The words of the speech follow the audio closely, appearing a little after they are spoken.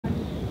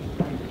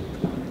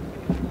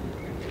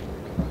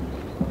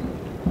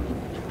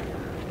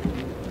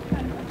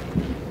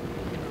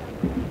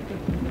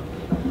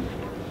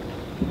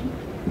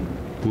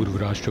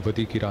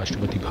राष्ट्रपति की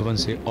राष्ट्रपति भवन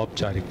से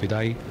औपचारिक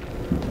विदाई।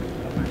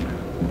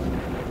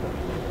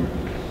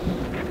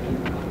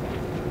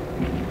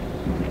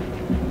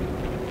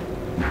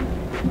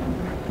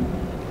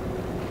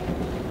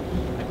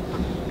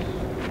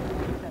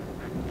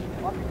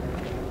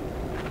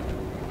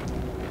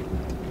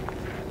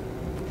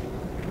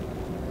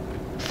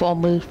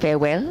 Formal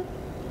farewell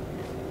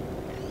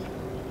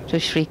to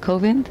Shri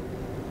Kovind.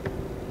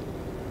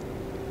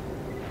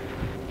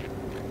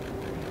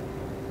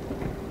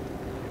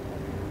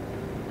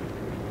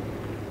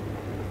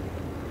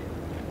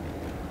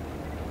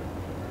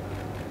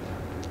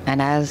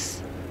 And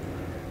as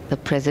the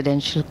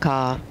presidential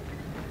car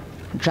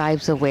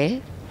drives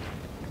away,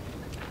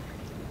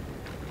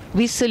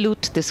 we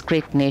salute this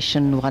great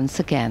nation once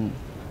again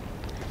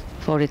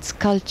for its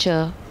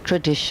culture,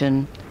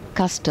 tradition,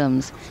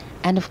 customs,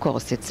 and of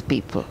course its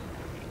people.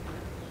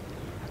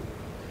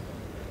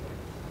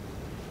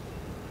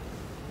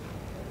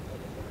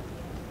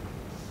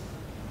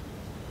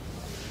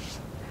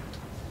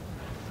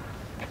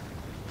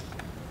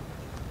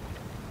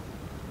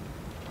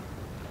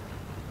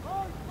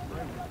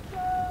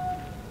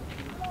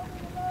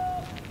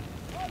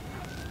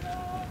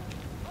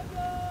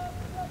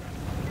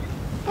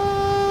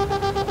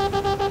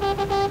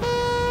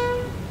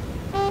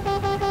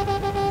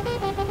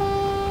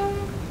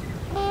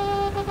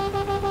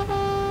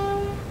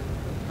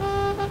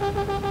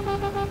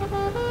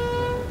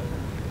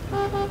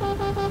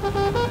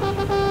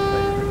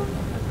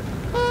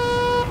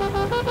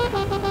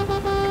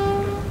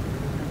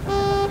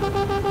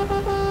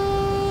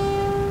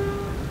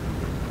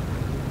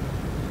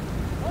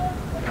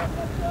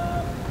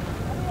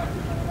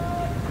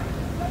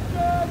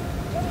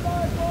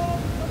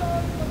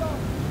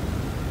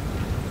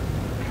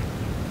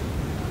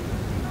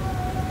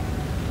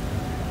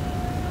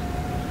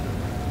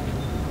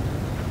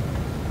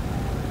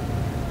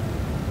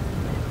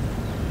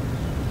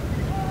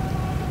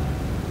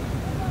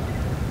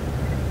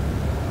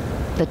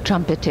 The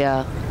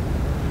trumpeter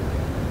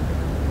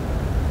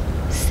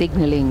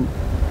signaling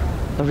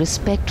a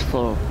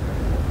respectful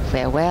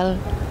farewell.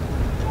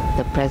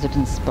 The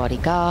president's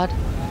bodyguard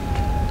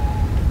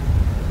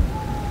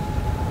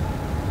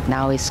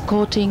now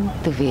escorting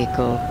the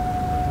vehicle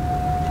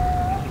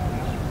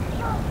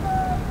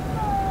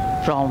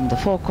from the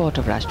forecourt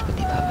of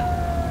Rashtrapati Bhavan.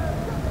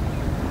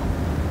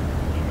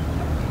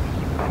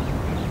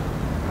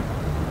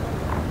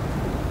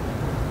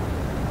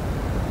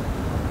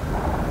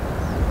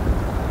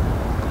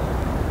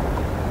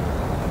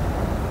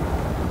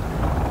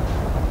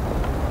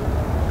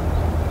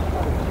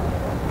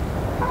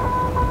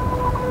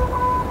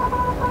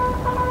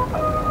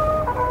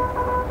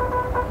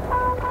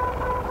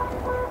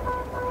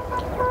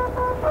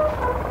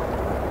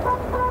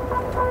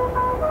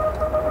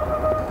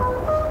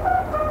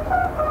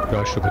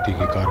 राष्ट्रपति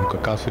की कारों का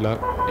काफिला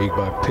एक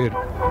बार फिर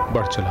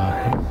बढ़ चला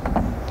है।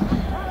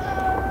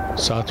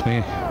 साथ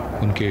में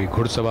उनके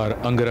घुड़सवार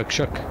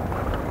अंगरक्षक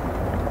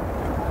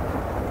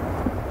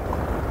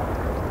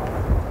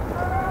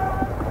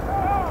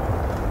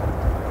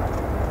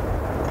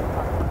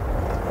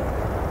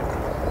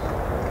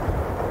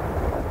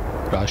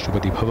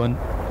राष्ट्रपति भवन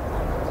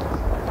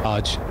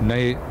आज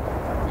नए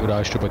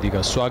राष्ट्रपति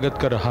का स्वागत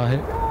कर रहा है,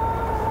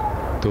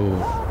 तो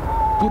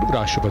पूर्व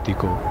राष्ट्रपति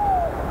को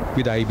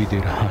विदाई भी दे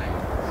रहा है।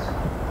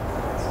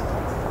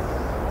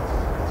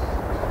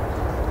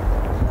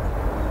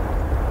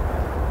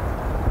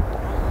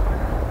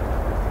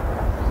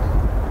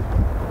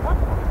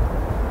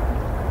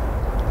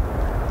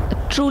 A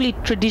truly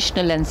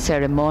traditional and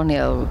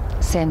ceremonial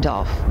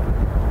send-off,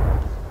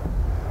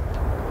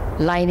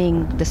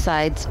 lining the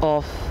sides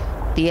of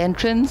the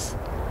entrance,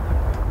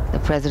 the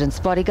president's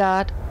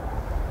bodyguard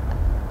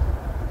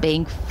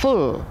paying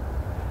full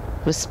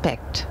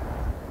respect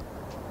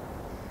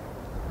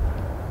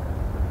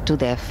to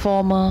their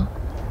former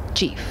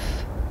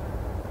chief,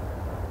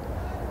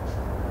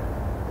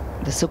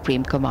 the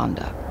Supreme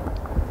Commander.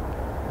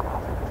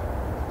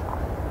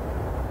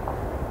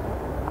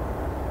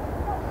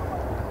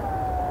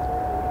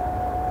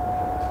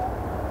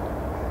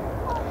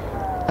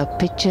 A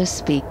picture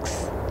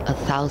speaks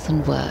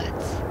 1,000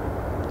 words.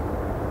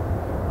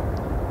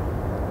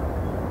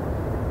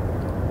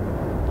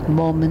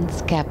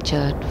 Moments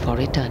captured for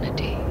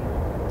eternity.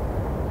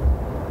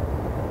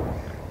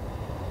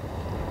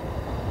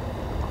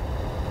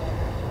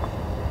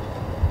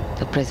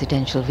 The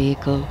presidential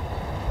vehicle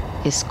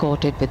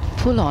escorted with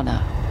full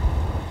honor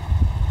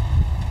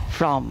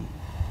from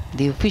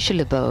the official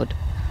abode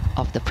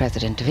of the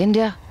President of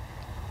India,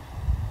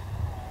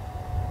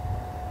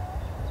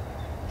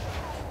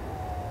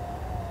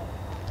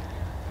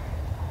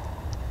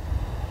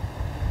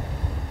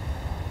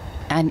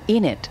 and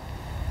in it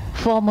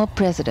former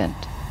President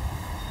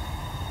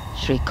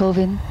Shri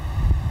Kovind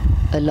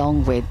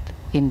along with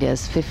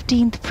India's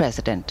 15th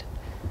President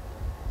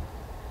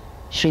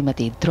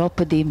Srimati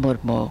Draupadi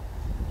Murmu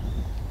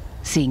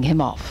seeing him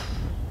off.